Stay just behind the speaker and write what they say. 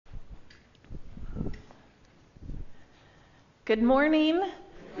Good morning.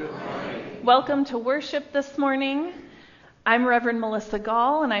 Good morning. Welcome to worship this morning. I'm Reverend Melissa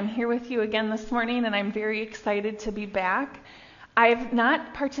Gall, and I'm here with you again this morning, and I'm very excited to be back. I've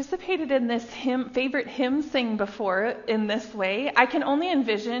not participated in this favorite hymn sing before in this way. I can only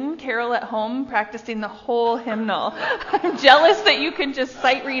envision Carol at home practicing the whole hymnal. I'm jealous that you can just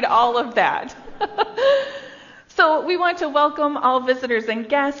sight read all of that. So we want to welcome all visitors and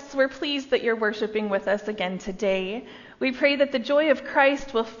guests. We're pleased that you're worshiping with us again today. We pray that the joy of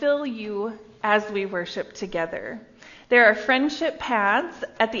Christ will fill you as we worship together. There are friendship paths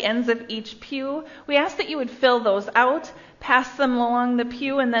at the ends of each pew. We ask that you would fill those out, pass them along the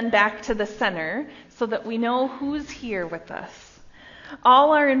pew, and then back to the center so that we know who's here with us.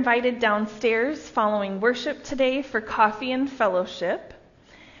 All are invited downstairs following worship today for coffee and fellowship.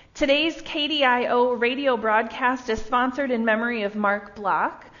 Today's KDIO radio broadcast is sponsored in memory of Mark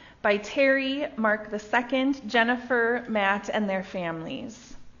Block by Terry, Mark II, Jennifer, Matt, and their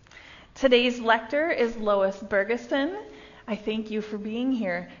families. Today's lector is Lois Bergeson. I thank you for being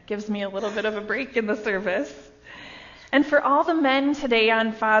here. Gives me a little bit of a break in the service. And for all the men today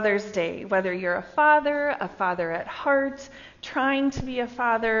on Father's Day, whether you're a father at heart, trying to be a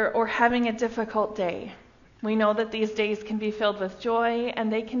father, or having a difficult day, we know that these days can be filled with joy,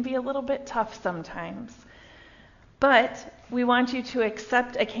 and they can be a little bit tough sometimes. But we want you to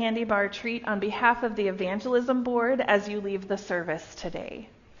accept a candy bar treat on behalf of the evangelism board as you leave the service today.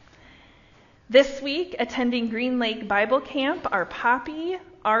 This week, attending Green Lake Bible Camp are Poppy,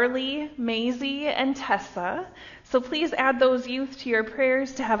 Arlie, Maisie, and Tessa. So please add those youth to your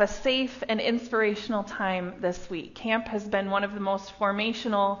prayers to have a safe and inspirational time this week. Camp has been one of the most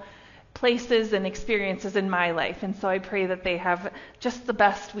formational places and experiences in my life, and so I pray that they have just the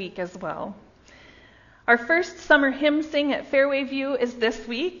best week as well. Our first summer hymn sing at Fairway View is this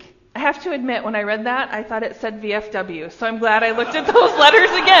week. I have to admit, when I read that, I thought it said VFW, so I'm glad I looked at those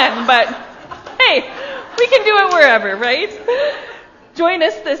letters again, but hey, we can do it wherever, right? Join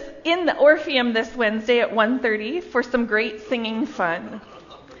us in the Orpheum this Wednesday at 1:30 for some great singing fun.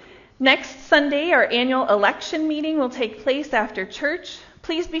 Next Sunday, our annual election meeting will take place after church.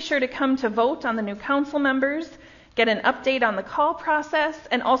 Please be sure to come to vote on the new council members, get an update on the call process,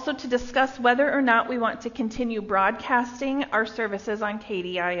 and also to discuss whether or not we want to continue broadcasting our services on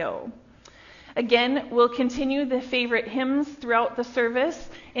KDIO. Again, we'll continue the favorite hymns throughout the service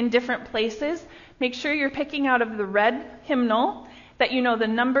in different places. Make sure you're picking out of the red hymnal that you know the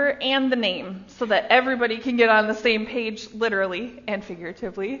number and the name so that everybody can get on the same page, literally and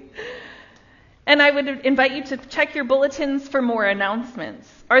figuratively. And I would invite you to check your bulletins for more announcements.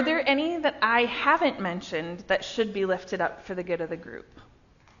 Are there any that I haven't mentioned that should be lifted up for the good of the group?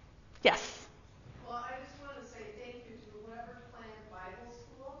 Yes? Well, I just want to say thank you to whoever planned Bible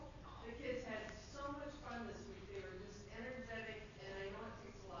school. The kids had so much fun this week. They were just energetic, and I know it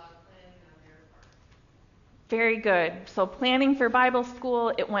takes a lot of planning on their part. Very good. So planning for Bible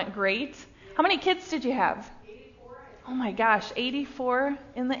school, it went great. How many kids did you have? Oh my gosh, 84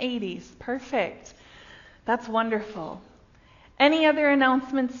 in the 80s. Perfect. That's wonderful. Any other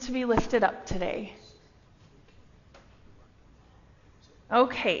announcements to be lifted up today?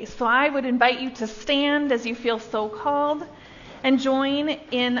 Okay, so I would invite you to stand as you feel so called and join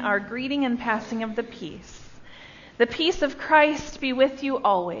in our greeting and passing of the peace. The peace of Christ be with you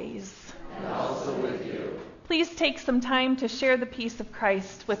always. And also with you. Please take some time to share the peace of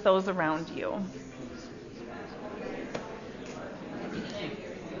Christ with those around you.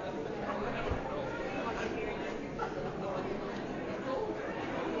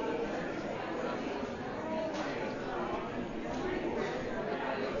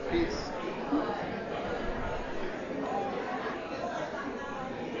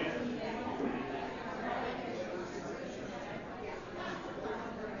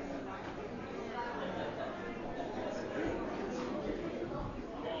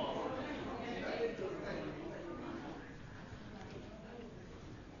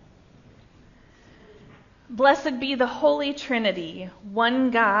 Blessed be the Holy Trinity, one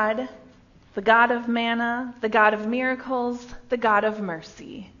God, the God of manna, the God of miracles, the God of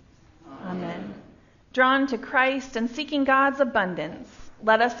mercy. Amen. Drawn to Christ and seeking God's abundance,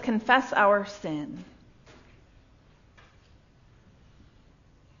 let us confess our sin.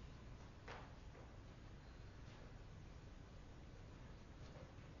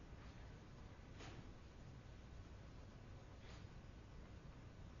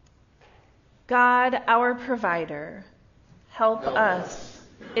 God, our provider, help us.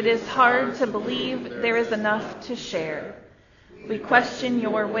 It is hard to believe there is enough to share. We question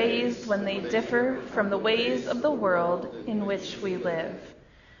your ways when they differ from the ways of the world in which we live.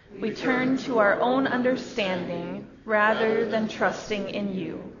 We turn to our own understanding rather than trusting in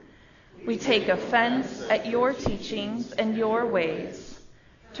you. We take offense at your teachings and your ways.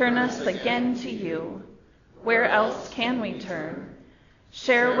 Turn us again to you. Where else can we turn?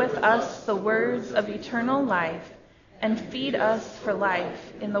 Share with us the words of eternal life and feed us for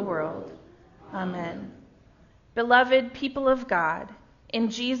life in the world. Amen. Beloved people of God, in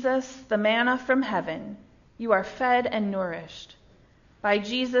Jesus, the manna from heaven, you are fed and nourished. By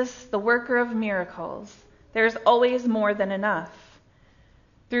Jesus, the worker of miracles, there is always more than enough.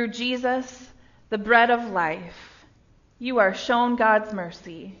 Through Jesus, the bread of life, you are shown God's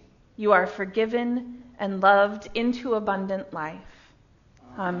mercy. You are forgiven and loved into abundant life.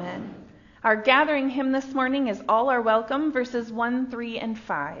 Amen. Our gathering hymn this morning is All Are Welcome, verses 1, 3, and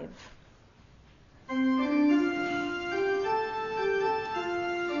 5.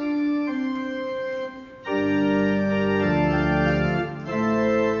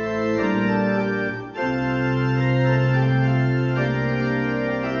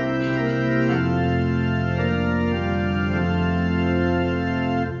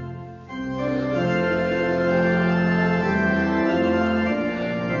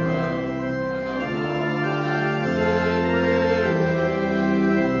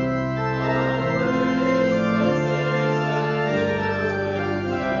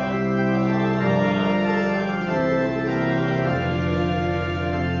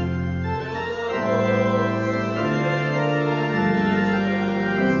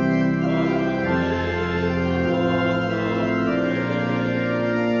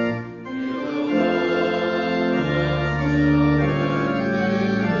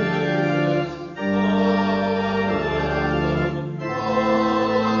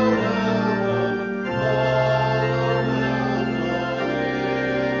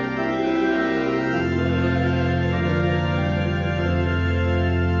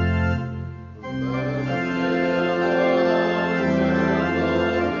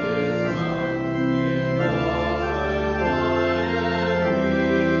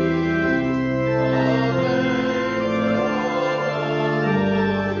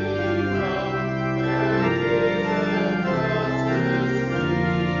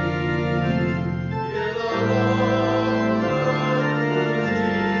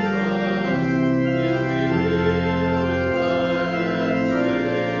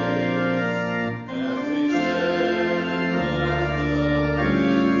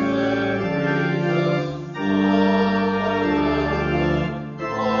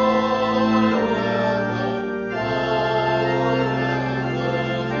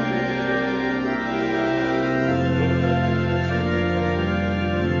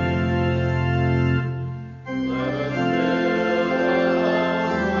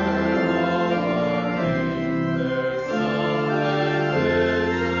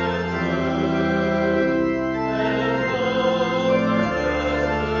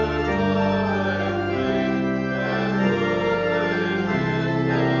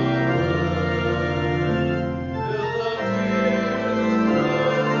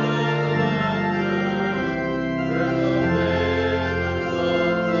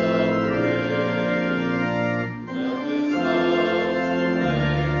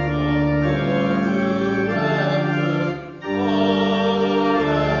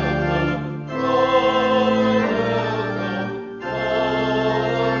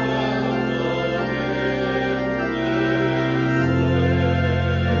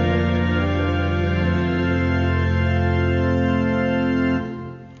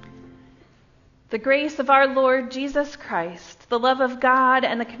 The grace of our Lord Jesus Christ, the love of God,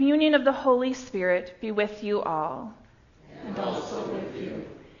 and the communion of the Holy Spirit be with you all. And also with you.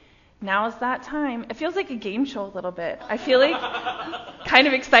 Now is that time. It feels like a game show a little bit. I feel like kind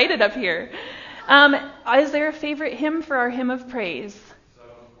of excited up here. Is there a favorite hymn for our hymn of praise?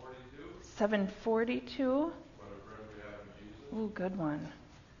 742. Ooh, good one.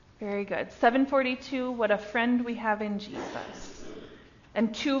 Very good. 742, What a Friend We Have in Jesus.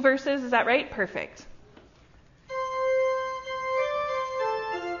 And 2 verses, is that right? Perfect.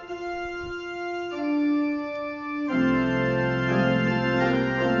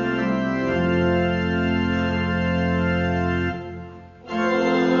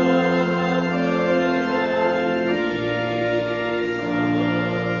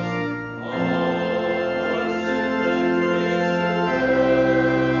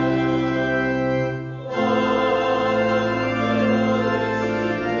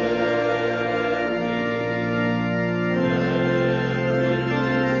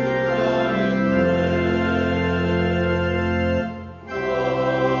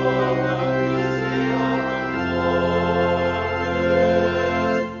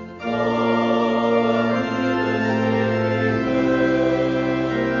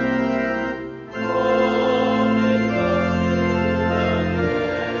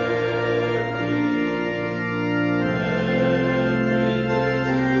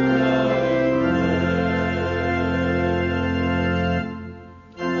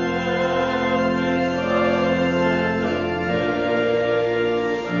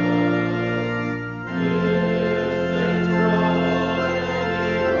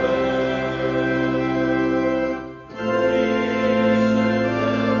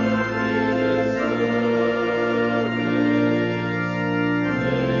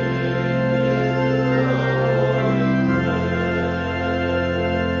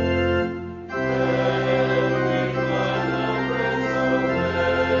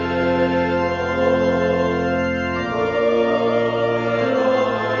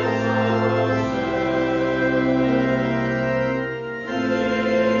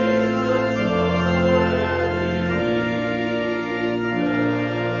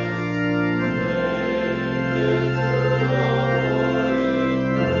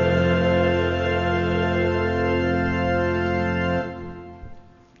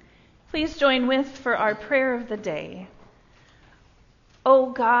 Please join with for our prayer of the day.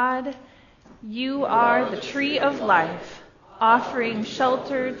 O God, you are the tree of life, offering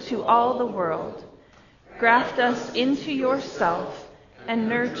shelter to all the world. Graft us into yourself and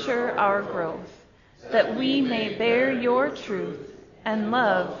nurture our growth, that we may bear your truth and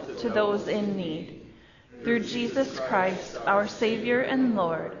love to those in need. Through Jesus Christ, our Savior and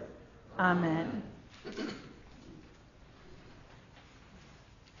Lord. Amen.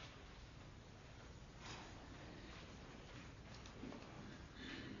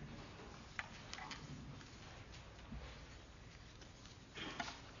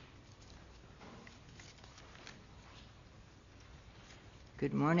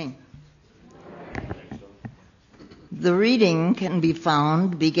 Good morning. The reading can be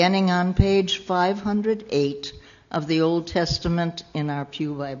found beginning on page 508 of the Old Testament in our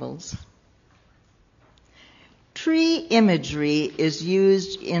Pew Bibles. Tree imagery is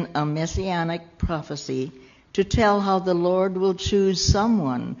used in a messianic prophecy to tell how the Lord will choose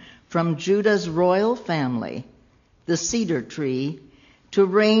someone from Judah's royal family, the cedar tree, to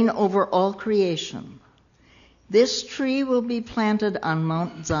reign over all creation. This tree will be planted on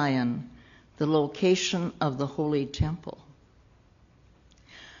Mount Zion, the location of the Holy Temple.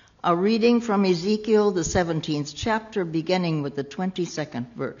 A reading from Ezekiel, the 17th chapter, beginning with the 22nd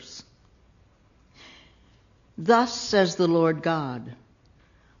verse. Thus says the Lord God,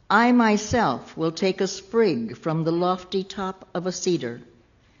 I myself will take a sprig from the lofty top of a cedar.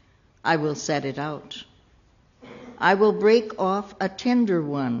 I will set it out. I will break off a tender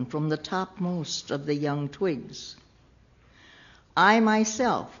one from the topmost of the young twigs. I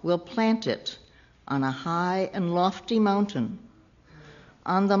myself will plant it on a high and lofty mountain.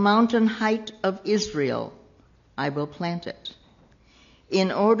 On the mountain height of Israel I will plant it,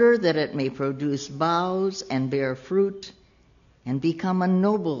 in order that it may produce boughs and bear fruit and become a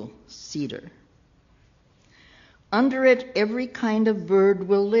noble cedar. Under it every kind of bird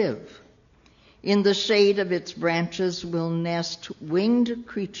will live. In the shade of its branches will nest winged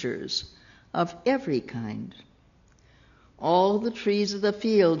creatures of every kind. All the trees of the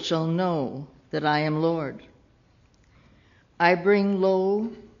field shall know that I am Lord. I bring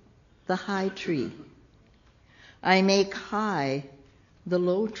low the high tree. I make high the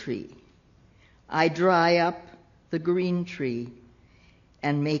low tree. I dry up the green tree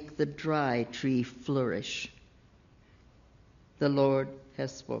and make the dry tree flourish. The Lord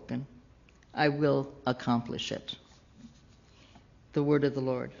has spoken. I will accomplish it. The word of the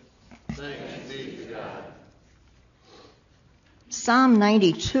Lord. Thanks be to God. Psalm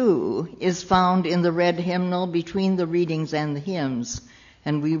 92 is found in the red hymnal between the readings and the hymns,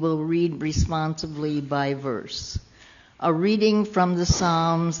 and we will read responsively by verse. A reading from the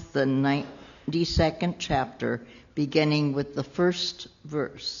Psalms, the 92nd chapter, beginning with the first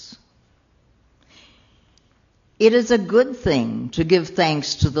verse. It is a good thing to give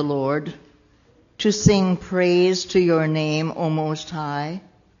thanks to the Lord, to sing praise to your name, O Most High.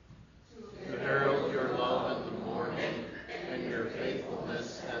 To herald your love in the morning and your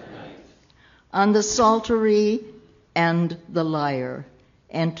faithfulness at night. On the psaltery and the lyre,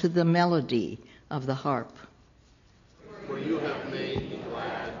 and to the melody of the harp. For you have made me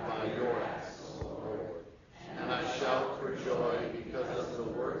glad by your acts, O Lord, and I shout for joy because of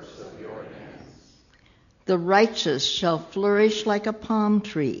the works of your hands. The righteous shall flourish like a palm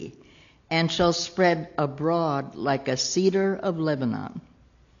tree, and shall spread abroad like a cedar of Lebanon.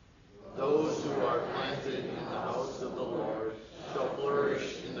 Those who are planted in the house of the Lord shall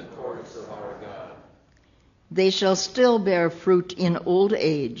flourish in the courts of our God. They shall still bear fruit in old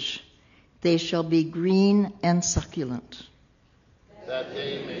age. They shall be green and succulent. That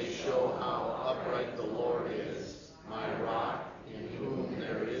they may show how upright the Lord is, my rock, in whom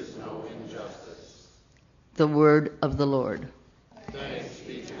there is no injustice. The word of the Lord. Thanks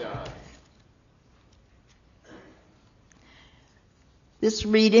be to God. This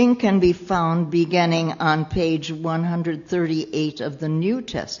reading can be found beginning on page 138 of the New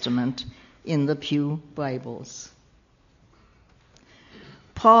Testament in the Pew Bibles.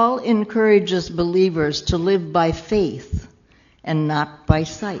 Paul encourages believers to live by faith and not by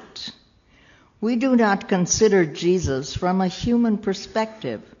sight. We do not consider Jesus from a human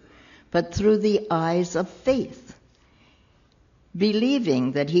perspective, but through the eyes of faith,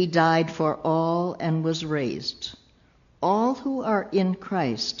 believing that he died for all and was raised. All who are in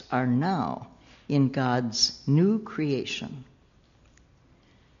Christ are now in God's new creation.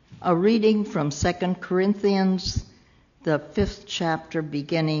 A reading from 2 Corinthians, the 5th chapter,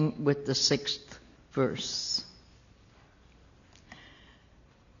 beginning with the 6th verse.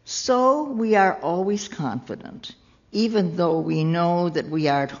 So we are always confident, Even though we know that we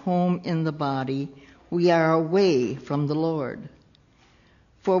are at home in the body, we are away from the Lord.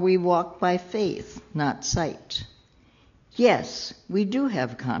 For we walk by faith, not sight. Yes, we do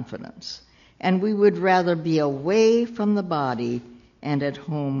have confidence, and we would rather be away from the body and at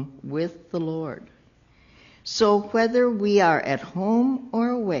home with the Lord. So whether we are at home or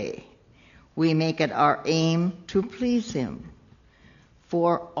away, we make it our aim to please him.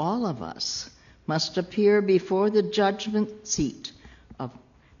 For all of us must appear before the judgment seat of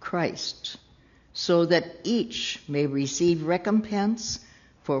Christ, so that each may receive recompense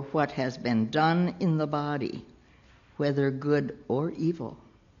for what has been done in the body, whether good or evil.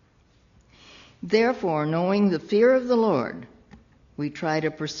 Therefore, knowing the fear of the Lord, we try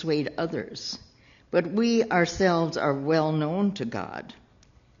to persuade others, but we ourselves are well known to God,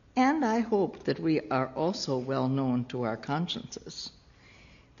 and I hope that we are also well known to our consciences,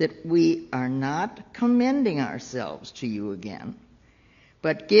 that we are not commending ourselves to you again,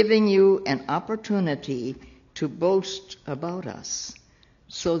 but giving you an opportunity to boast about us,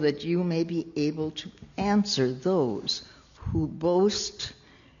 so that you may be able to answer those who boast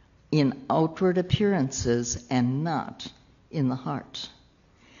in outward appearances and not in the heart.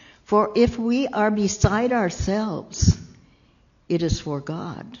 For if we are beside ourselves, it is for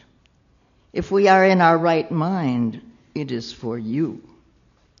God. If we are in our right mind, it is for you.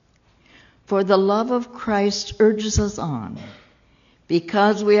 For the love of Christ urges us on,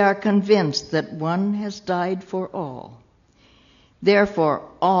 because we are convinced that one has died for all. Therefore,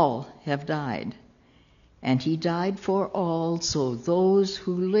 all have died, and he died for all, so those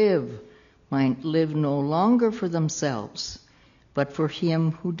who live might live no longer for themselves, but for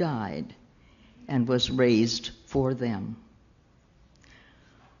him who died and was raised for them.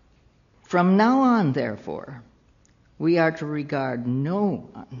 From now on, therefore, we are to regard no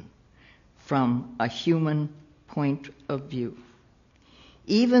one from a human point of view.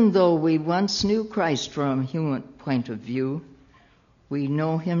 Even though we once knew Christ from a human point of view, we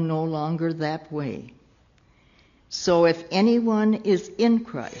know him no longer that way. So if anyone is in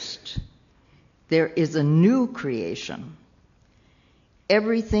Christ, there is a new creation.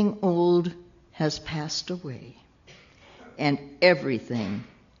 Everything old has passed away, and everything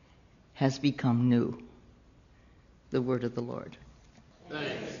has become new. The word of the Lord.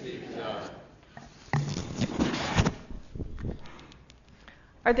 Thanks be to God.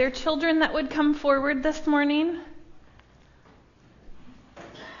 Are there children that would come forward this morning?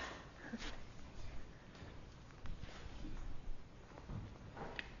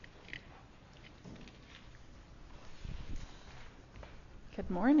 Good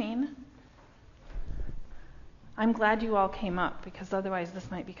morning. I'm glad you all came up, because otherwise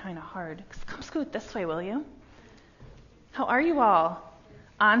this might be kind of hard. Come scoot this way, will you? How are you all?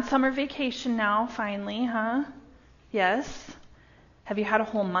 On summer vacation now, finally, huh? Yes? Have you had a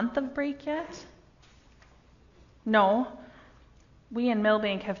whole month of break yet? No? We in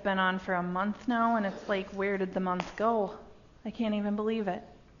Millbank have been on for a month now, and it's like, where did the month go? I can't even believe it.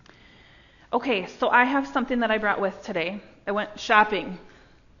 Okay, so I have something that I brought with today. I went shopping.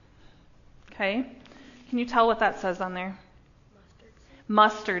 Okay? Can you tell what that says on there?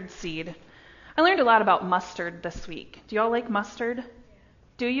 Mustard seed. I learned a lot about mustard this week. Do you all like mustard?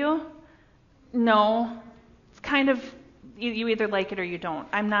 Do you? No. It's kind of, you either like it or you don't.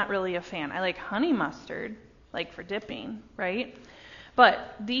 I'm not really a fan. I like honey mustard, like for dipping, right?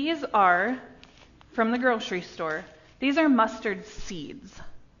 But these are from the grocery store. These are mustard seeds.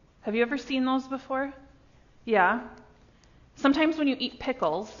 Have you ever seen those before? Yeah. Sometimes when you eat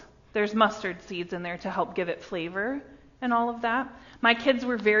pickles, there's mustard seeds in there to help give it flavor and all of that. My kids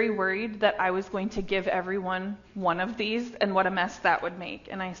were very worried that I was going to give everyone one of these and what a mess that would make.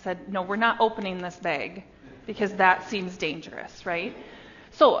 And I said, no, we're not opening this bag because that seems dangerous, right?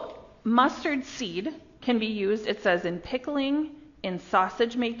 So mustard seed can be used, it says, in pickling, in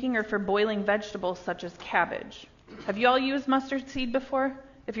sausage making, or for boiling vegetables such as cabbage. Have you all used mustard seed before?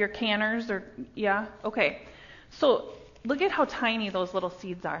 If you're canners or, yeah? Okay. So look at how tiny those little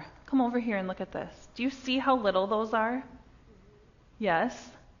seeds are. Come over here and look at this. Do you see how little those are? Yes.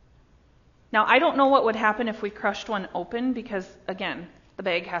 Now, I don't know what would happen if we crushed one open because, again, the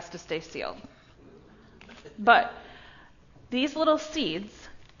bag has to stay sealed. But these little seeds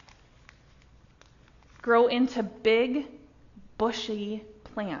grow into big, bushy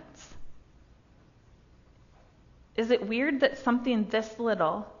plants. Is it weird that something this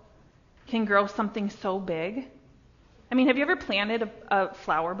little can grow something so big? I mean, have you ever planted a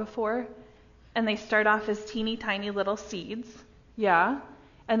flower before? And they start off as teeny tiny little seeds. Yeah.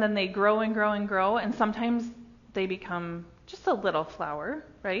 And then they grow and grow and grow. And sometimes they become just a little flower,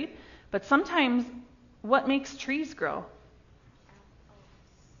 right? But sometimes What makes trees grow?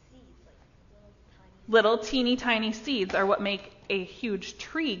 Little teeny tiny seeds are what make a huge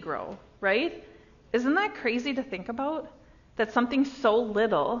tree grow, right? Isn't that crazy to think about? That something so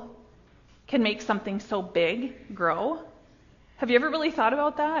little can make something so big grow? Have you ever really thought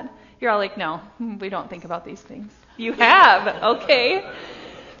about that? You're all like, no, we don't think about these things. You have, okay.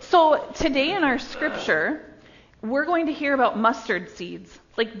 So today in our scripture, we're going to hear about mustard seeds.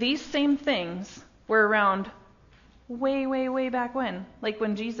 Like these same things were around way, way, way back when, like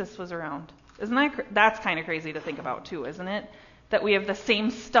when Jesus was around. Isn't that's kind of crazy to think about too, isn't it? That we have the same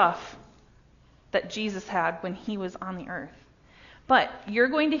stuff that Jesus had when he was on the earth. But you're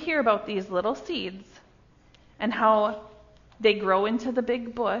going to hear about these little seeds and how they grow into the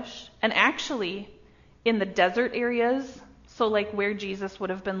big bush. And actually, in the desert areas, so like where Jesus would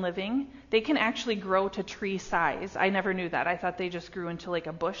have been living, they can actually grow to tree size. I never knew that. I thought they just grew into like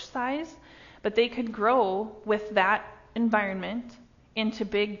a bush size. But they could grow with that environment into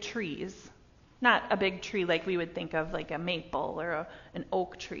big trees. Not a big tree like we would think of like a maple or an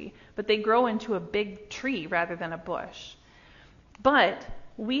oak tree, but they grow into a big tree rather than a bush. But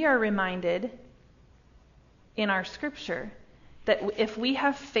we are reminded in our scripture that if we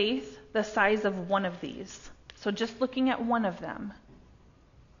have faith the size of one of these, so just looking at one of them,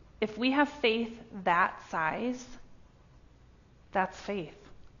 if we have faith that size, that's faith.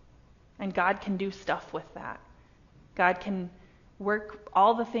 And God can do stuff with that. God can work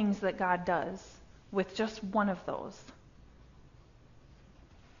all the things that God does with just one of those.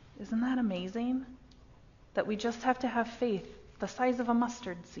 Isn't that amazing? That we just have to have faith the size of a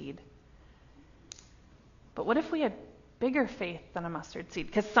mustard seed. But what if we had bigger faith than a mustard seed?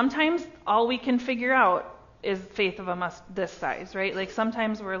 Because sometimes all we can figure out is faith of this size, right? Like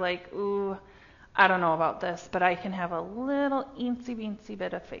sometimes we're like, ooh, I don't know about this, but I can have a little eensy-beensy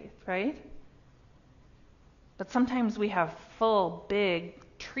bit of faith, right? But sometimes we have full, big,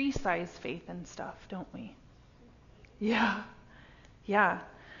 tree-sized faith and stuff, don't we? Yeah.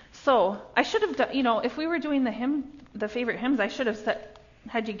 So I should have done, if we were doing the favorite hymns, I should have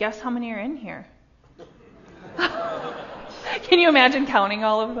had you guess how many are in here. Can you imagine counting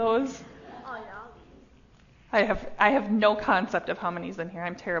all of those? I have no concept of how many's in here.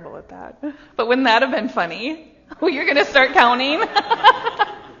 I'm terrible at that. But wouldn't that have been funny? Oh, you're going to start counting?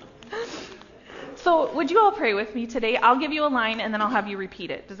 So would you all pray with me today? I'll give you a line and then I'll have you repeat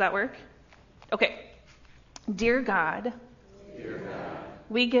it. Does that work? Okay. Dear God,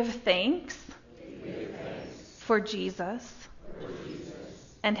 we give thanks for Jesus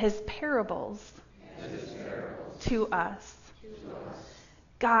and his parables to us.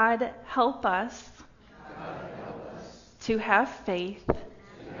 God, help us to have faith,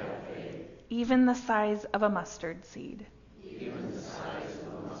 even the size of a mustard seed.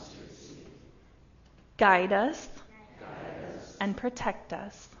 Guide us and protect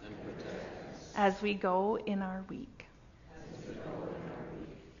us as we go in our week.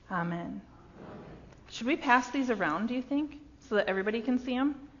 Amen. Should we pass these around, do you think, so that everybody can see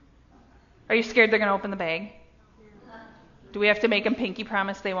them? Are you scared they're going to open the bag? Do we have to make them pinky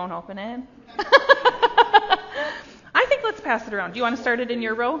promise they won't open it? I think let's pass it around. Do you want to start it in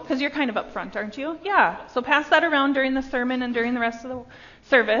your row? Because you're kind of up front, aren't you? Yeah. So pass that around during the sermon and during the rest of the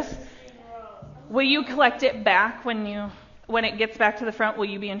service. Will you collect it back when it gets back to the front? Will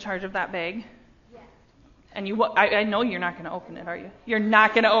you be in charge of that bag? Yeah. And I know you're not going to open it, are you? You're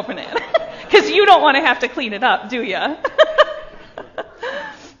not going to open it because you don't want to have to clean it up, do you?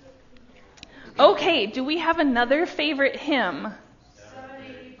 Okay. Do we have another favorite hymn?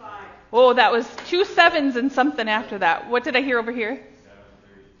 785. Oh, that was 2 7s and something after that. What did I hear over here?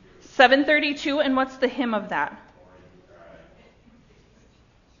 732. And what's the hymn of that?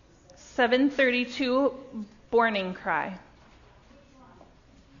 732, Morning Cry.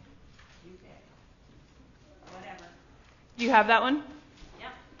 Whatever. Do you have that one? Yep.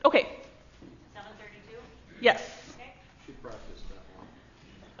 Okay. 732? Yes. Okay. She practiced that one.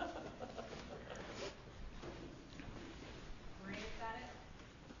 Maria's got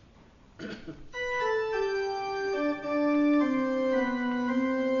it?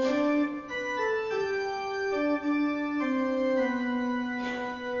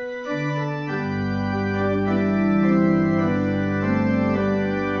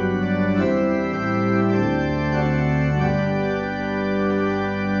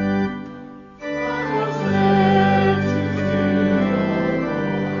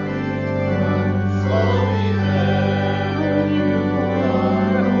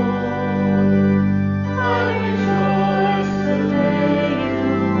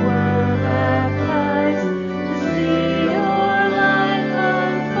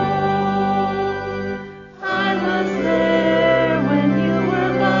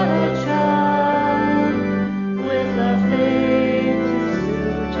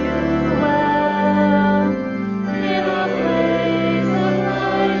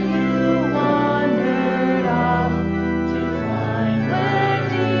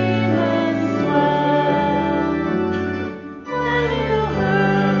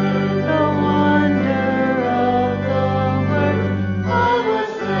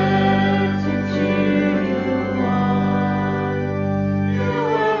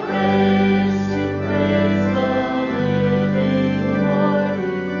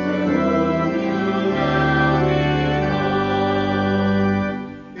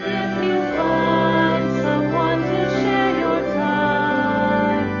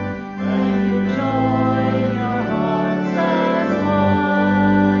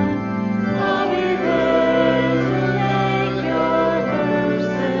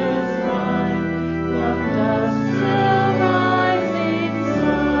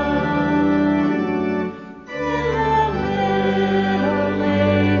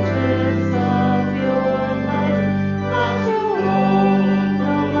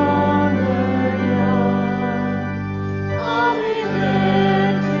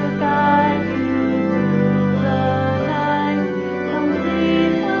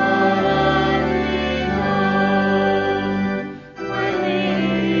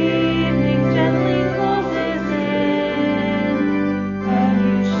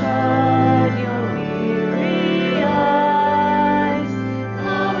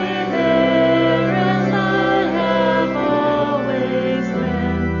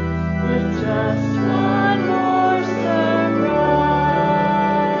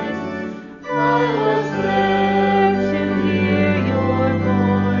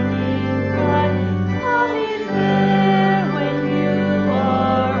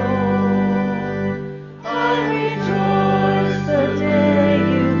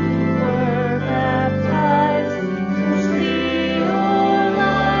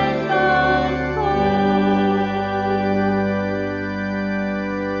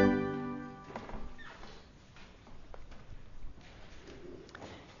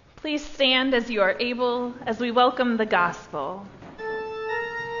 Please stand as you are able as we welcome the gospel.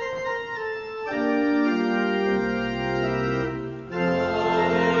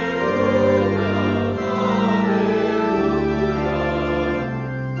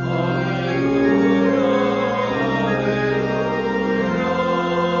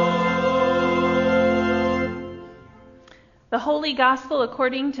 The Holy Gospel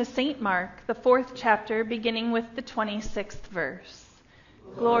according to St. Mark, the 4th chapter, beginning with the 26th verse.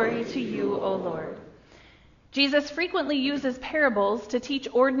 Glory to you, O Lord. Jesus frequently uses parables to teach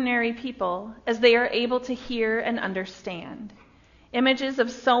ordinary people as they are able to hear and understand. Images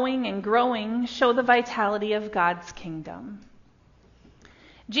of sowing and growing show the vitality of God's kingdom.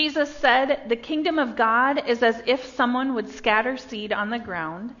 Jesus said, "The kingdom of God is as if someone would scatter seed on the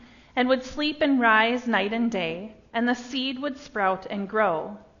ground and would sleep and rise night and day, and the seed would sprout and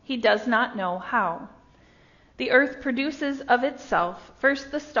grow. He does not know how. The earth produces of itself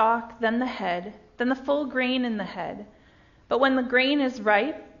first the stalk, then the head, then the full grain in the head. But when the grain is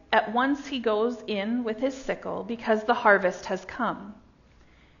ripe, at once he goes in with his sickle, because the harvest has come."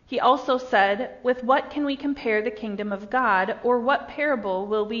 He also said, "With what can we compare the kingdom of God, or what parable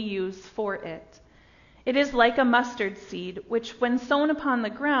will we use for it? It is like a mustard seed, which when sown upon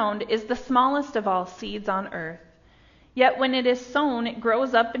the ground is the smallest of all seeds on earth. Yet when it is sown, it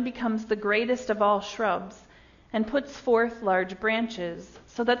grows up and becomes the greatest of all shrubs, and puts forth large branches,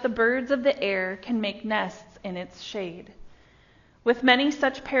 so that the birds of the air can make nests in its shade." With many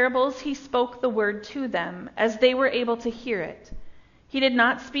such parables he spoke the word to them, as they were able to hear it. He did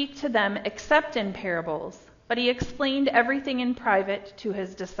not speak to them except in parables, but he explained everything in private to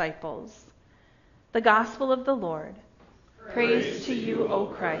his disciples. The Gospel of the Lord. Praise to you, O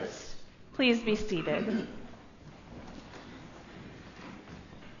Christ. Please be seated.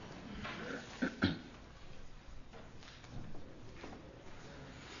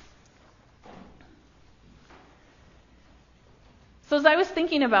 So as I was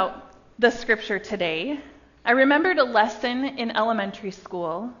thinking about the scripture today, I remembered a lesson in elementary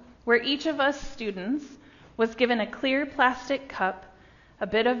school where each of us students was given a clear plastic cup, a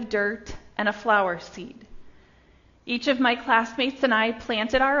bit of dirt, and a flower seed. Each of my classmates and I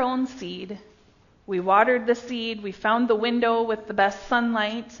planted our own seed. We watered the seed, we found the window with the best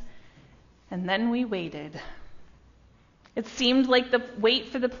sunlight, and then we waited. It seemed like the wait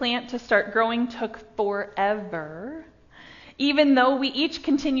for the plant to start growing took forever, even though we each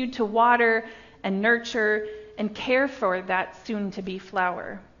continued to water and nurture and care for that soon-to-be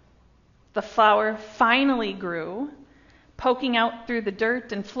flower. The flower finally grew, poking out through the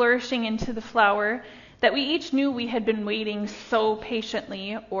dirt and flourishing into the flower that we each knew we had been waiting so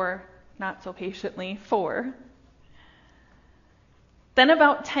patiently, or not so patiently, for. Then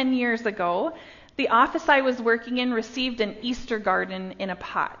about 10 years ago, the office I was working in received an Easter garden in a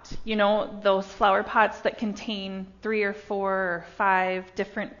pot. You know, those flower pots that contain 3 or 4 or 5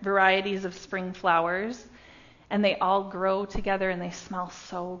 different varieties of spring flowers, and they all grow together and they smell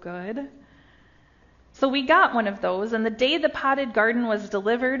so good. So we got one of those, and the day the potted garden was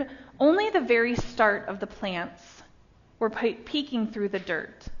delivered, only the very start of the plants were peeking through the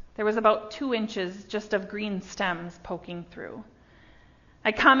dirt. There was about 2 inches just of green stems poking through.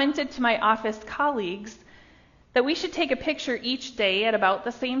 I commented to my office colleagues that we should take a picture each day at about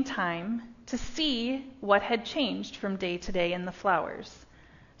the same time to see what had changed from day to day in the flowers.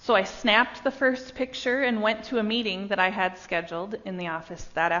 So I snapped the first picture and went to a meeting that I had scheduled in the office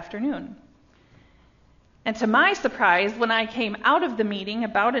that afternoon. And to my surprise, when I came out of the meeting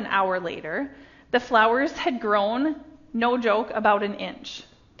about an hour later, the flowers had grown, no joke, about 1 inch.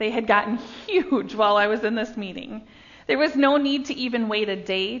 They had gotten huge while I was in this meeting. There was no need to even wait a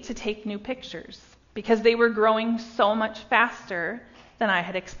day to take new pictures because they were growing so much faster than I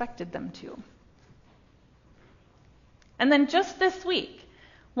had expected them to. And then just this week,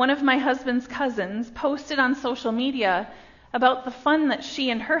 one of my husband's cousins posted on social media about the fun that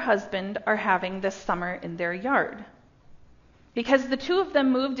she and her husband are having this summer in their yard. Because the two of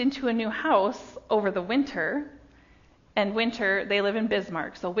them moved into a new house over the winter, and winter, they live in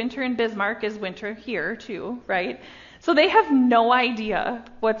Bismarck, so winter in Bismarck is winter here too, right? So they have no idea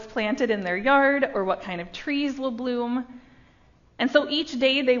what's planted in their yard or what kind of trees will bloom. And so each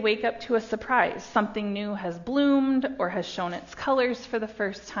day they wake up to a surprise. Something new has bloomed or has shown its colors for the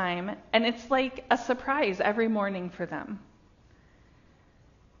first time, and it's like a surprise every morning for them.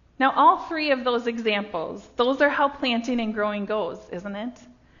 Now, all 3 of those examples, those are how planting and growing goes, isn't it?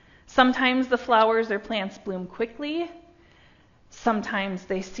 Sometimes the flowers or plants bloom quickly. Sometimes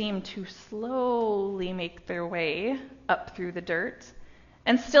they seem to slowly make their way up through the dirt.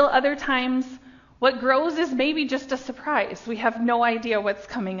 And still other times, What grows is maybe just a surprise. We have no idea what's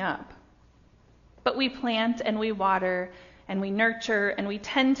coming up. But we plant and we water and we nurture and we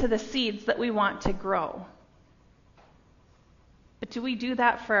tend to the seeds that we want to grow. But do we do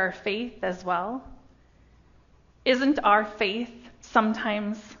that for our faith as well? Isn't our faith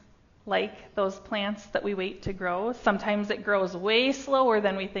sometimes like those plants that we wait to grow? Sometimes it grows way slower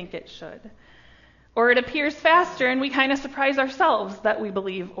than we think it should. Or it appears faster and we kind of surprise ourselves that we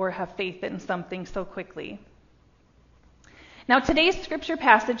believe or have faith in something so quickly. Now, today's scripture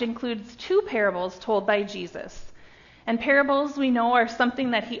passage includes two parables told by Jesus. And parables, we know, are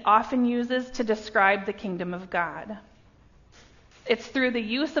something that he often uses to describe the kingdom of God. It's through the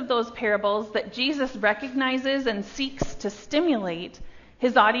use of those parables that Jesus recognizes and seeks to stimulate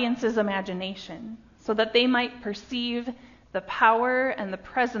his audience's imagination so that they might perceive the power and the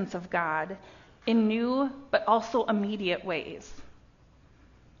presence of God in new but also immediate ways.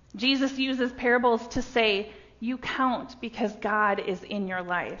 Jesus uses parables to say, you count because God is in your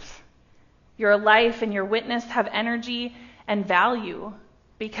life. Your life and your witness have energy and value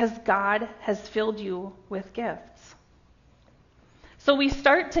because God has filled you with gifts. So we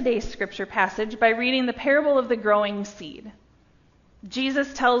start today's scripture passage by reading the parable of the growing seed.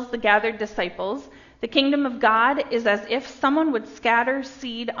 Jesus tells the gathered disciples, the kingdom of God is as if someone would scatter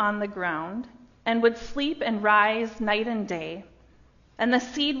seed on the ground and would sleep and rise night and day, and the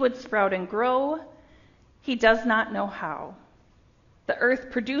seed would sprout and grow. He does not know how. The earth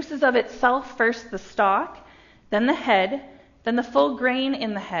produces of itself first the stalk, then the head, then the full grain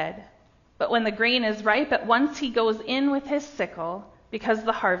in the head. But when the grain is ripe, at once he goes in with his sickle, because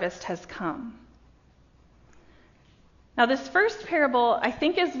the harvest has come. Now, this first parable, I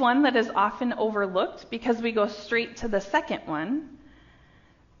think, is one that is often overlooked because we go straight to the second one.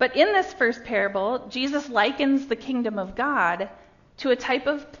 But in this first parable, Jesus likens the kingdom of God to a type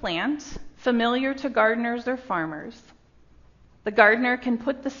of plant familiar to gardeners or farmers. The gardener can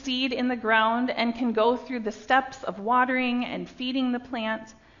put the seed in the ground and can go through the steps of watering and feeding the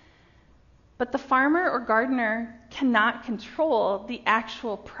plant. But the farmer or gardener cannot control the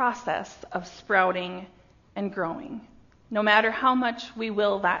actual process of sprouting and growing, no matter how much we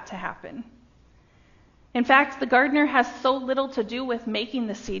will that to happen. In fact, the gardener has so little to do with making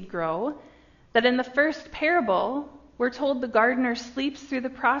the seed grow that in the first parable, we're told the gardener sleeps through the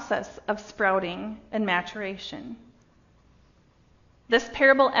process of sprouting and maturation. This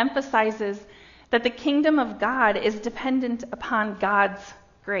parable emphasizes that the kingdom of God is dependent upon God's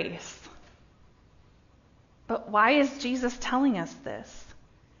grace. But why is Jesus telling us this?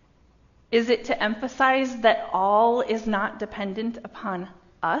 Is it to emphasize that all is not dependent upon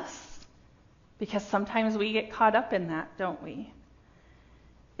us? Because sometimes we get caught up in that, don't we?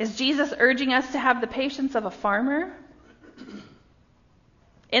 Is Jesus urging us to have the patience of a farmer?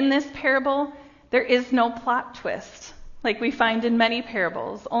 In this parable, there is no plot twist, like we find in many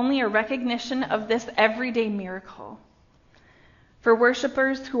parables, only a recognition of this everyday miracle. For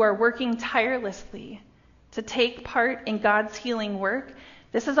worshipers who are working tirelessly to take part in God's healing work,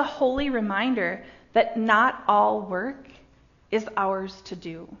 this is a holy reminder that not all work is ours to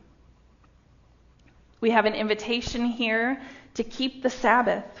do. We have an invitation here to keep the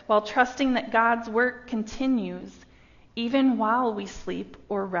Sabbath while trusting that God's work continues even while we sleep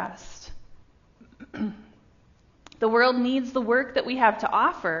or rest. The world needs the work that we have to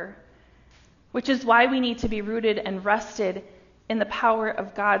offer, which is why we need to be rooted and rested in the power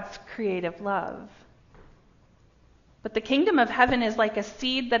of God's creative love. But the kingdom of heaven is like a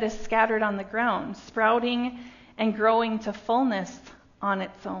seed that is scattered on the ground, sprouting and growing to fullness on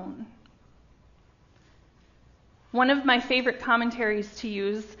its own. One of my favorite commentaries to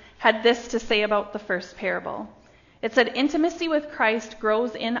use had this to say about the first parable. It said, intimacy with Christ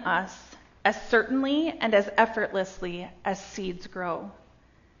grows in us as certainly and as effortlessly as seeds grow.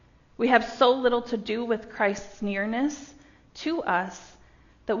 We have so little to do with Christ's nearness to us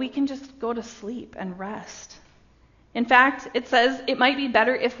that we can just go to sleep and rest. In fact, it says it might be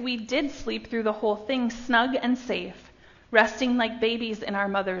better if we did sleep through the whole thing snug and safe, resting like babies in our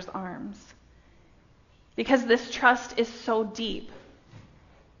mother's arms. Because this trust is so deep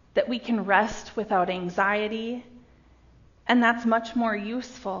that we can rest without anxiety, and that's much more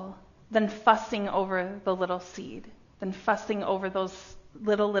useful than fussing over the little seed, than fussing over those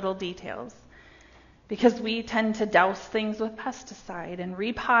little details. Because we tend to douse things with pesticide and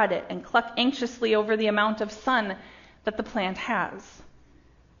repot it and cluck anxiously over the amount of sun that the plant has.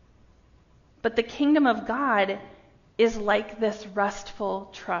 But the kingdom of God is like this restful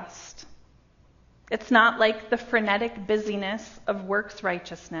trust. It's not like the frenetic busyness of works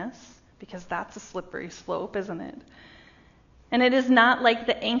righteousness, because that's a slippery slope, isn't it? And it is not like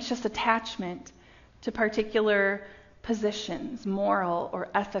the anxious attachment to particular positions, moral or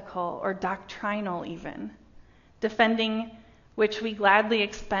ethical or doctrinal even, defending which we gladly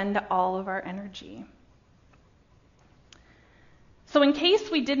expend all of our energy. So in case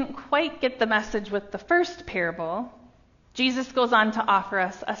we didn't quite get the message with the first parable, Jesus goes on to offer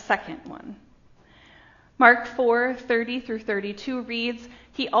us a second one. Mark 4:30 through 32 reads,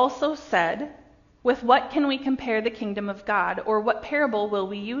 "He also said, 'With what can we compare the kingdom of God, or what parable will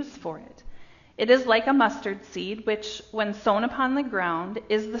we use for it? It is like a mustard seed, which, when sown upon the ground,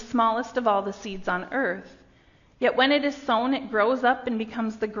 is the smallest of all the seeds on earth. Yet when it is sown, it grows up and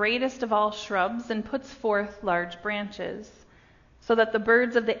becomes the greatest of all shrubs and puts forth large branches, so that the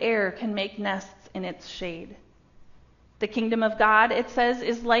birds of the air can make nests in its shade. The kingdom of God,' it says,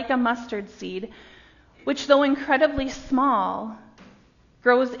 'is like a mustard seed, which, though incredibly small,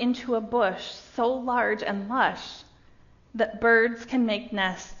 grows into a bush so large and lush that birds can make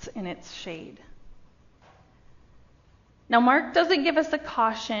nests in its shade.'" Now, Mark doesn't give us a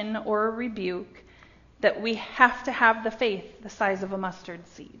caution or a rebuke that we have to have the faith the size of a mustard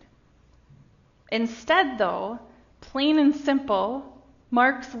seed. Instead, though, plain and simple,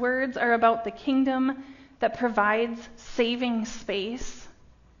 Mark's words are about the kingdom that provides saving space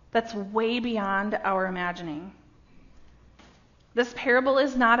that's way beyond our imagining. This parable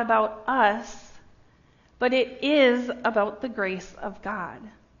is not about us, but it is about the grace of God.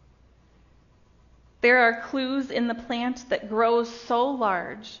 There are clues in the plant that grows so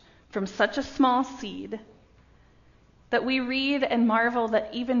large from such a small seed that we read and marvel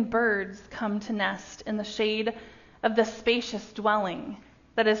that even birds come to nest in the shade of the spacious dwelling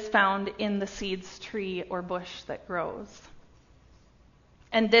that is found in the seed's tree or bush that grows.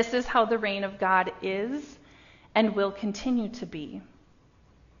 And this is how the reign of God is and will continue to be.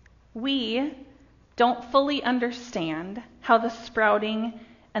 We don't fully understand how the sprouting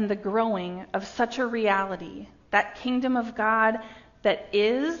and the growing of such a reality, that kingdom of God that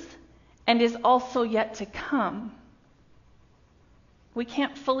is and is also yet to come, we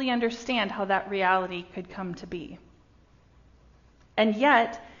can't fully understand how that reality could come to be. And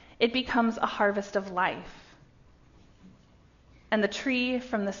yet, it becomes a harvest of life. And the tree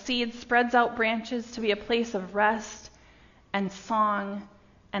from the seed spreads out branches to be a place of rest and song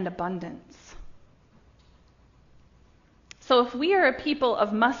and abundance. So if we are a people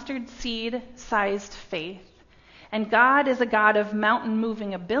of mustard seed-sized faith, and God is a God of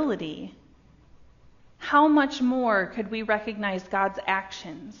mountain-moving ability, how much more could we recognize God's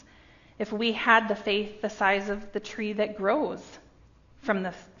actions if we had the faith the size of the tree that grows from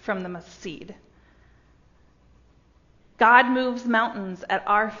the seed? God moves mountains at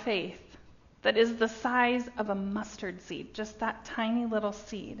our faith that is the size of a mustard seed, just that tiny little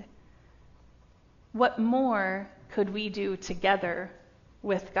seed. What more could we do together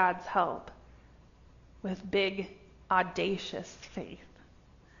with God's help, with big, audacious faith?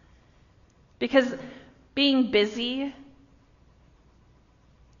 Because being busy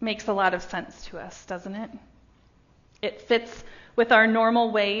makes a lot of sense to us, doesn't it? It fits with our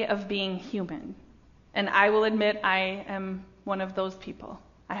normal way of being human. And I will admit I am one of those people.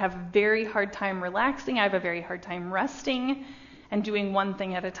 I have a very hard time relaxing. I have a very hard time resting and doing one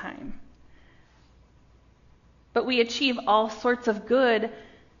thing at a time. But we achieve all sorts of good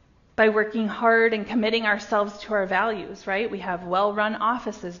by working hard and committing ourselves to our values, right? We have well-run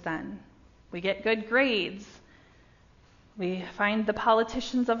offices then. We get good grades. We find the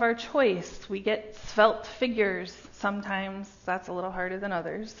politicians of our choice. We get svelte figures. Sometimes that's a little harder than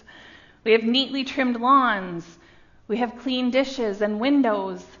others. We have neatly trimmed lawns. We have clean dishes and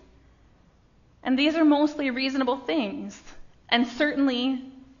windows. And these are mostly reasonable things. And certainly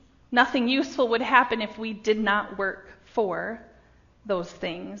nothing useful would happen if we did not work for those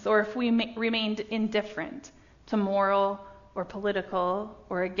things, or if we remained indifferent to moral or political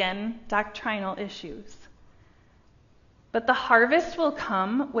or, again, doctrinal issues. But the harvest will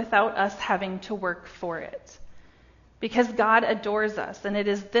come without us having to work for it, because God adores us, and it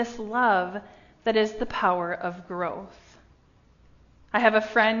is this love that is the power of growth. I have a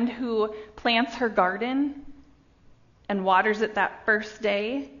friend who plants her garden and waters it that first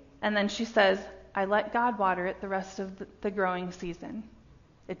day, and then she says, "I let God water it the rest of the growing season.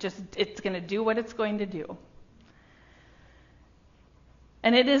 It's going to do what it's going to do."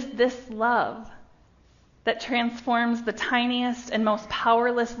 And it is this love that transforms the tiniest and most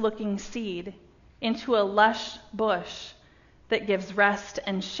powerless looking seed into a lush bush that gives rest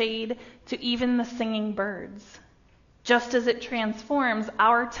and shade to even the singing birds, just as it transforms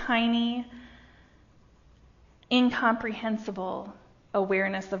our tiny, incomprehensible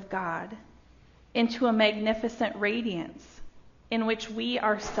awareness of God into a magnificent radiance in which we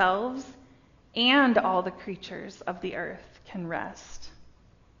ourselves and all the creatures of the earth can rest.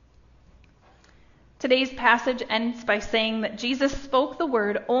 Today's passage ends by saying that Jesus spoke the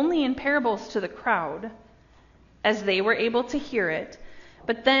word only in parables to the crowd, as they were able to hear it,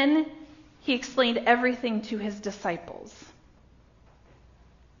 but then he explained everything to his disciples.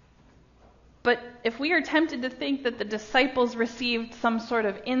 But if we are tempted to think that the disciples received some sort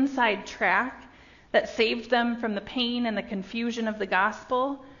of inside track that saved them from the pain and the confusion of the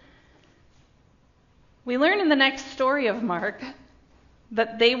gospel, we learn in the next story of Mark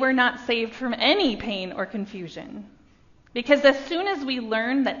that they were not saved from any pain or confusion. Because as soon as we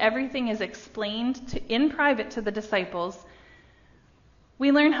learn that everything is explained in private to the disciples,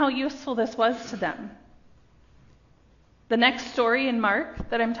 we learn how useful this was to them. The next story in Mark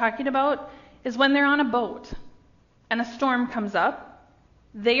that I'm talking about is when they're on a boat and a storm comes up.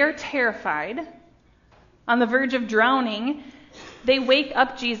 They are terrified, on the verge of drowning. They wake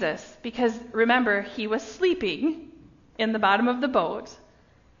up Jesus because, remember, he was sleeping in the bottom of the boat,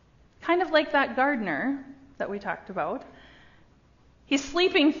 kind of like that gardener that we talked about. He's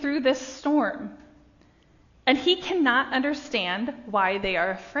sleeping through this storm, and he cannot understand why they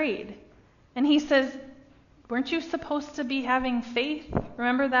are afraid. And he says, weren't you supposed to be having faith?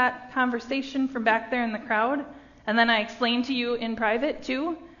 Remember that conversation from back there in the crowd? And then I explained to you in private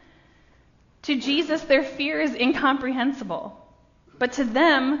too. To Jesus, their fear is incomprehensible. But to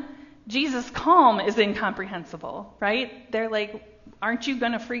them, Jesus' calm is incomprehensible, right? They're like, aren't you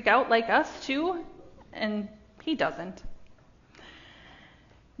going to freak out like us too? And he doesn't.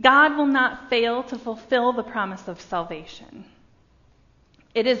 God will not fail to fulfill the promise of salvation.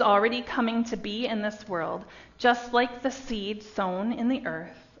 It is already coming to be in this world, just like the seed sown in the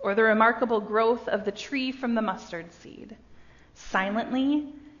earth, or the remarkable growth of the tree from the mustard seed,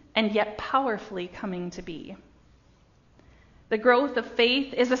 silently and yet powerfully coming to be. The growth of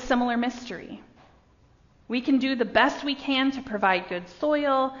faith is a similar mystery. We can do the best we can to provide good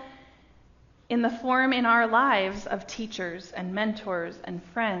soil in the form in our lives of teachers and mentors and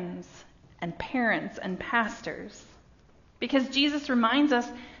friends and parents and pastors. Because Jesus reminds us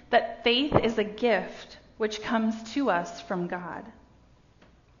that faith is a gift which comes to us from God.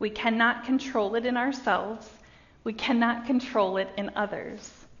 We cannot control it in ourselves. We cannot control it in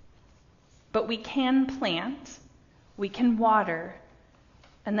others. But we can plant, we can water,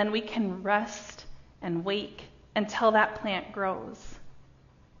 and then we can rest and wait until that plant grows.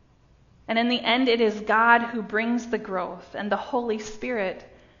 And in the end, it is God who brings the growth and the Holy Spirit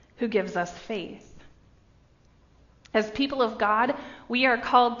who gives us faith. As people of God, we are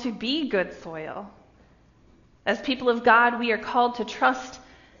called to be good soil. As people of God, we are called to trust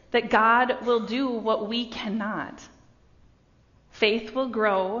that God will do what we cannot. Faith will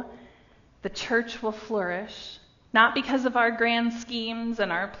grow, the church will flourish, not because of our grand schemes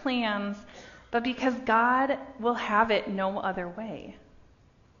and our plans, but because God will have it no other way.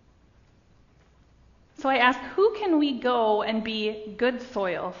 So I ask, who can we go and be good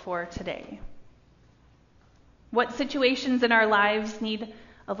soil for today? What situations in our lives need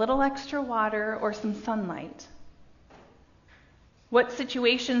a little extra water or some sunlight? What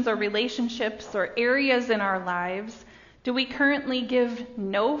situations or relationships or areas in our lives do we currently give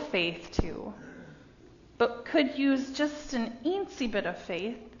no faith to, but could use just an eensy bit of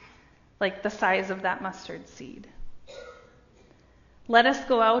faith, like the size of that mustard seed? Let us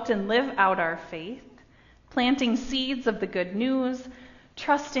go out and live out our faith, planting seeds of the good news,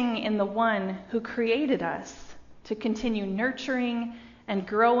 trusting in the one who created us to continue nurturing and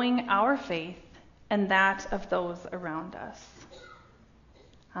growing our faith and that of those around us.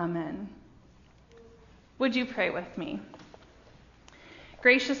 Amen. Would you pray with me?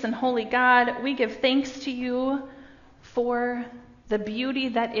 Gracious and holy God, we give thanks to you for the beauty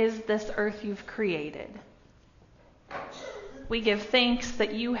that is this earth you've created. We give thanks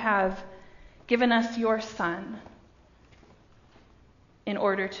that you have given us your Son in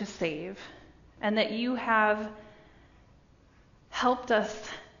order to save, and that you have helped us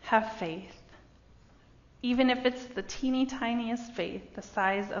have faith, even if it's the teeny tiniest faith, the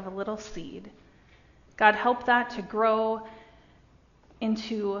size of a little seed. God, help that to grow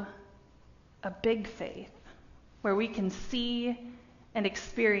into a big faith where we can see and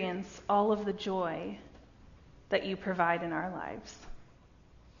experience all of the joy that you provide in our lives.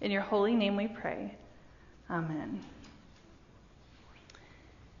 In your holy name we pray. Amen.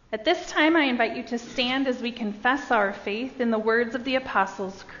 At this time, I invite you to stand as we confess our faith in the words of the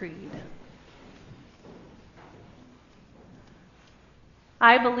Apostles' Creed.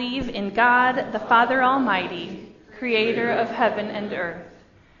 I believe in God, the Father Almighty, creator of heaven and earth.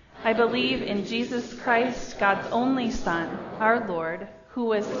 I believe in Jesus Christ, God's only Son, our Lord, who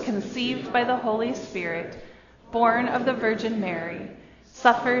was conceived by the Holy Spirit, born of the Virgin Mary,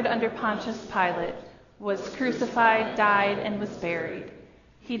 suffered under Pontius Pilate, was crucified, died, and was buried.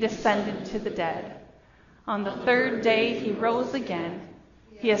 He descended to the dead. On the third day he rose again.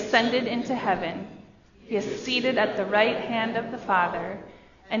 He ascended into heaven. He is seated at the right hand of the Father,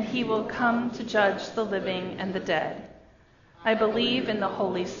 and he will come to judge the living and the dead. I believe in the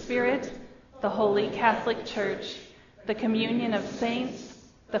Holy Spirit, the Holy Catholic Church, the communion of saints,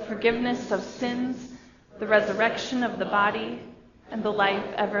 the forgiveness of sins, the resurrection of the body, and the life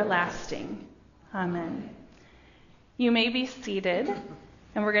everlasting. Amen. You may be seated,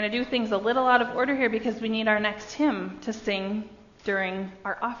 and we're going to do things a little out of order here because we need our next hymn to sing during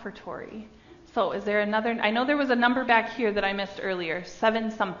our offertory. So is there another? I know there was a number back here that I missed earlier,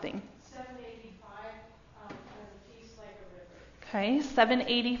 7-something. 785, as a peace like a river. Okay,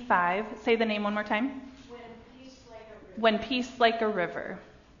 785. Say the name one more time. When peace like a river.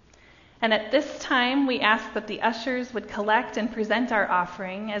 And at this time, we ask that the ushers would collect and present our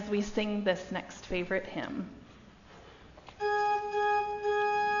offering as we sing this next favorite hymn.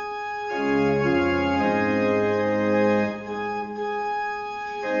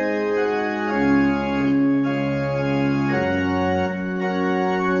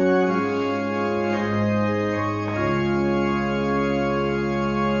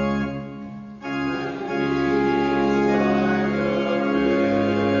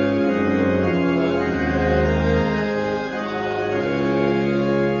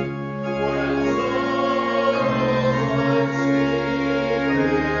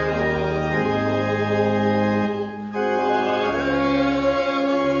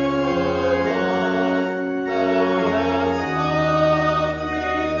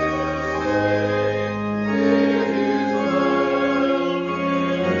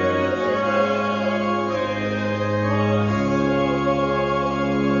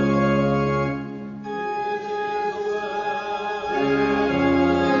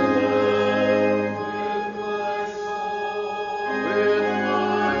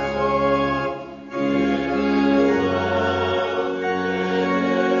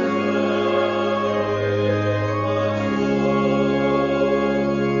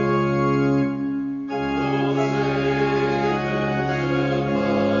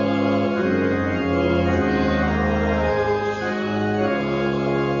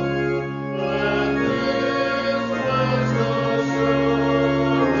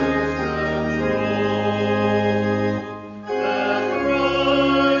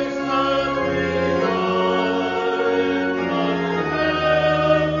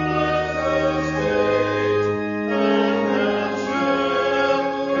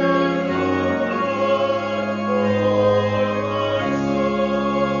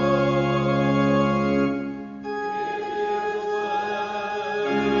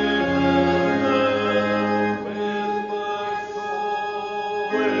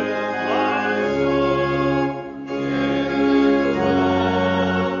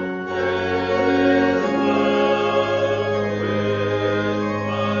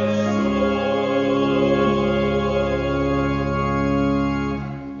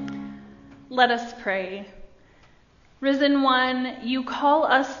 Let us pray. Risen One, you call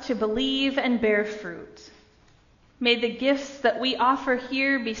us to believe and bear fruit. May the gifts that we offer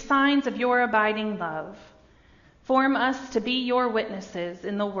here be signs of your abiding love. Form us to be your witnesses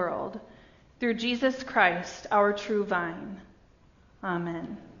in the world, through Jesus Christ, our true vine.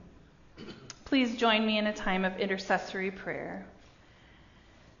 Amen. Please join me in a time of intercessory prayer.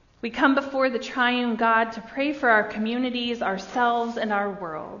 We come before the triune God to pray for our communities, ourselves, and our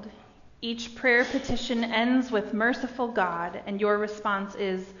world. Each prayer petition ends with merciful God, and your response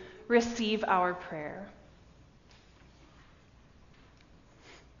is, receive our prayer.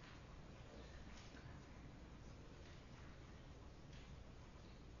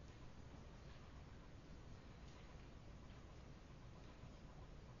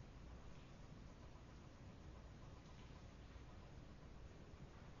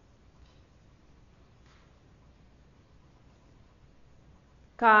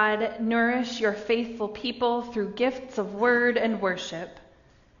 God, nourish your faithful people through gifts of word and worship.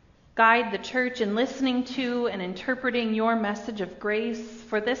 Guide the church in listening to and interpreting your message of grace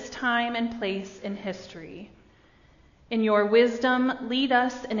for this time and place in history. In your wisdom, lead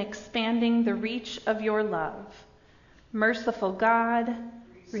us in expanding the reach of your love. Merciful God,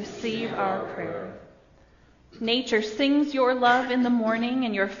 receive our prayer. Nature sings your love in the morning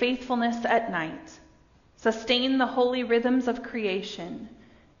and your faithfulness at night. Sustain the holy rhythms of creation,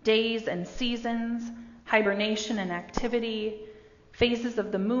 days and seasons, hibernation and activity, phases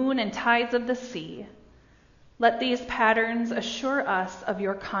of the moon and tides of the sea. Let these patterns assure us of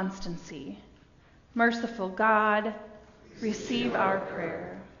your constancy. Merciful God, receive our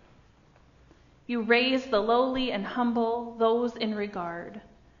prayer. You raise the lowly and humble, those in regard.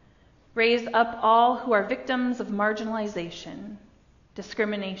 Raise up all who are victims of marginalization,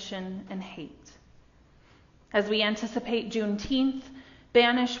 discrimination, and hate. As we anticipate Juneteenth,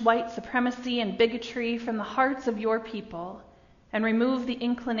 banish white supremacy and bigotry from the hearts of your people and remove the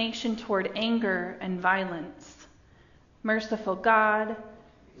inclination toward anger and violence. Merciful God,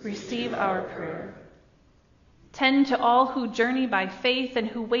 receive our prayer. Tend to all who journey by faith and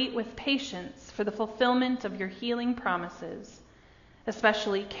who wait with patience for the fulfillment of your healing promises,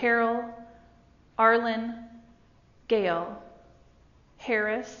 especially Carol, Arlen, Gall,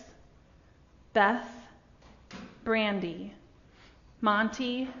 Harris, Beth, Brandy,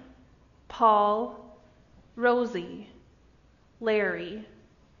 Monty, Paul, Rosie, Larry,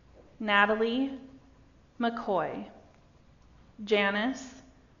 Natalie, McCoy, Janice,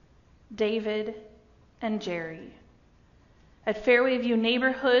 David, and Jerry. At Fairway View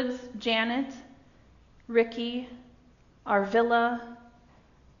Neighborhoods, Janet, Ricky, Arvilla,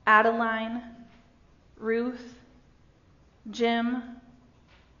 Adeline, Ruth, Jim,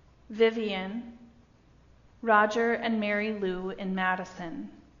 Vivian, Roger and Mary Lou in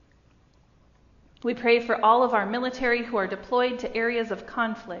Madison. We pray for all of our military who are deployed to areas of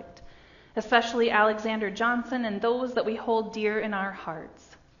conflict, especially Alexander Johnson and those that we hold dear in our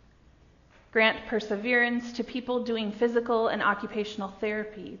hearts. Grant perseverance to people doing physical and occupational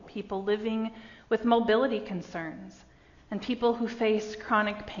therapy, people living with mobility concerns, and people who face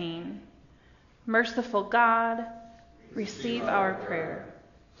chronic pain. Merciful God, receive our prayer.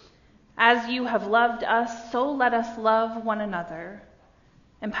 As you have loved us, so let us love one another.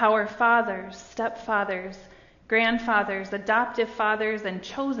 Empower fathers, stepfathers, grandfathers, adoptive fathers, and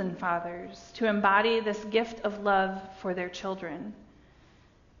chosen fathers to embody this gift of love for their children.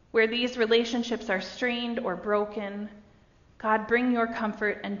 Where these relationships are strained or broken, God, bring your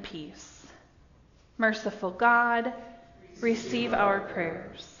comfort and peace. Merciful God, receive our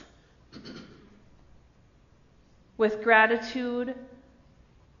prayers. With gratitude,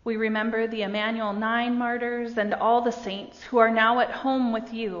 we remember the Emmanuel 9 martyrs and all the saints who are now at home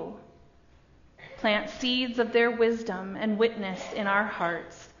with you. Plant seeds of their wisdom and witness in our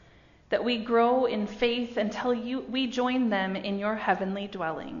hearts, that we grow in faith until we join them in your heavenly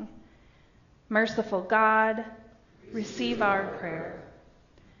dwelling. Merciful God, receive our prayer.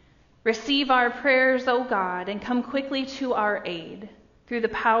 Receive our prayers, O God, and come quickly to our aid through the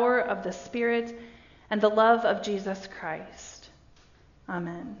power of the Spirit and the love of Jesus Christ.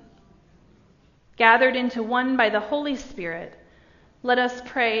 Amen. Gathered into one by the Holy Spirit, let us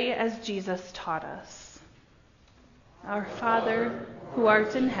pray as Jesus taught us. Our Father, who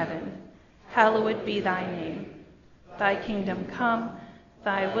art in heaven, hallowed be thy name. Thy kingdom come,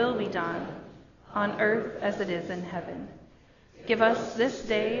 thy will be done, on earth as it is in heaven. Give us this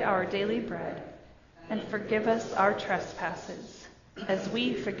day our daily bread, and forgive us our trespasses, as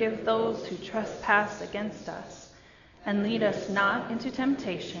we forgive those who trespass against us. And lead us not into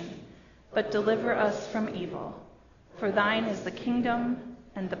temptation, but deliver us from evil. For thine is the kingdom,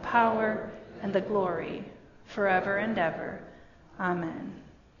 and the power, and the glory, forever and ever. Amen.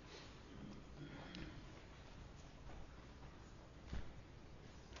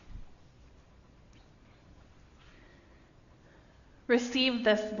 Receive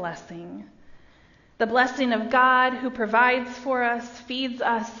this blessing. The blessing of God, who provides for us, feeds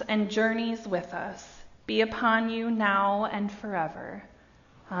us, and journeys with us, be upon you now and forever.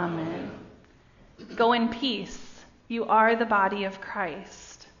 Amen. Go in peace. You are the body of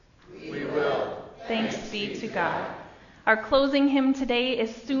Christ. We will. Thanks be to God. Our closing hymn today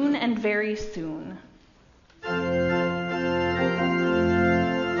is Soon and Very Soon.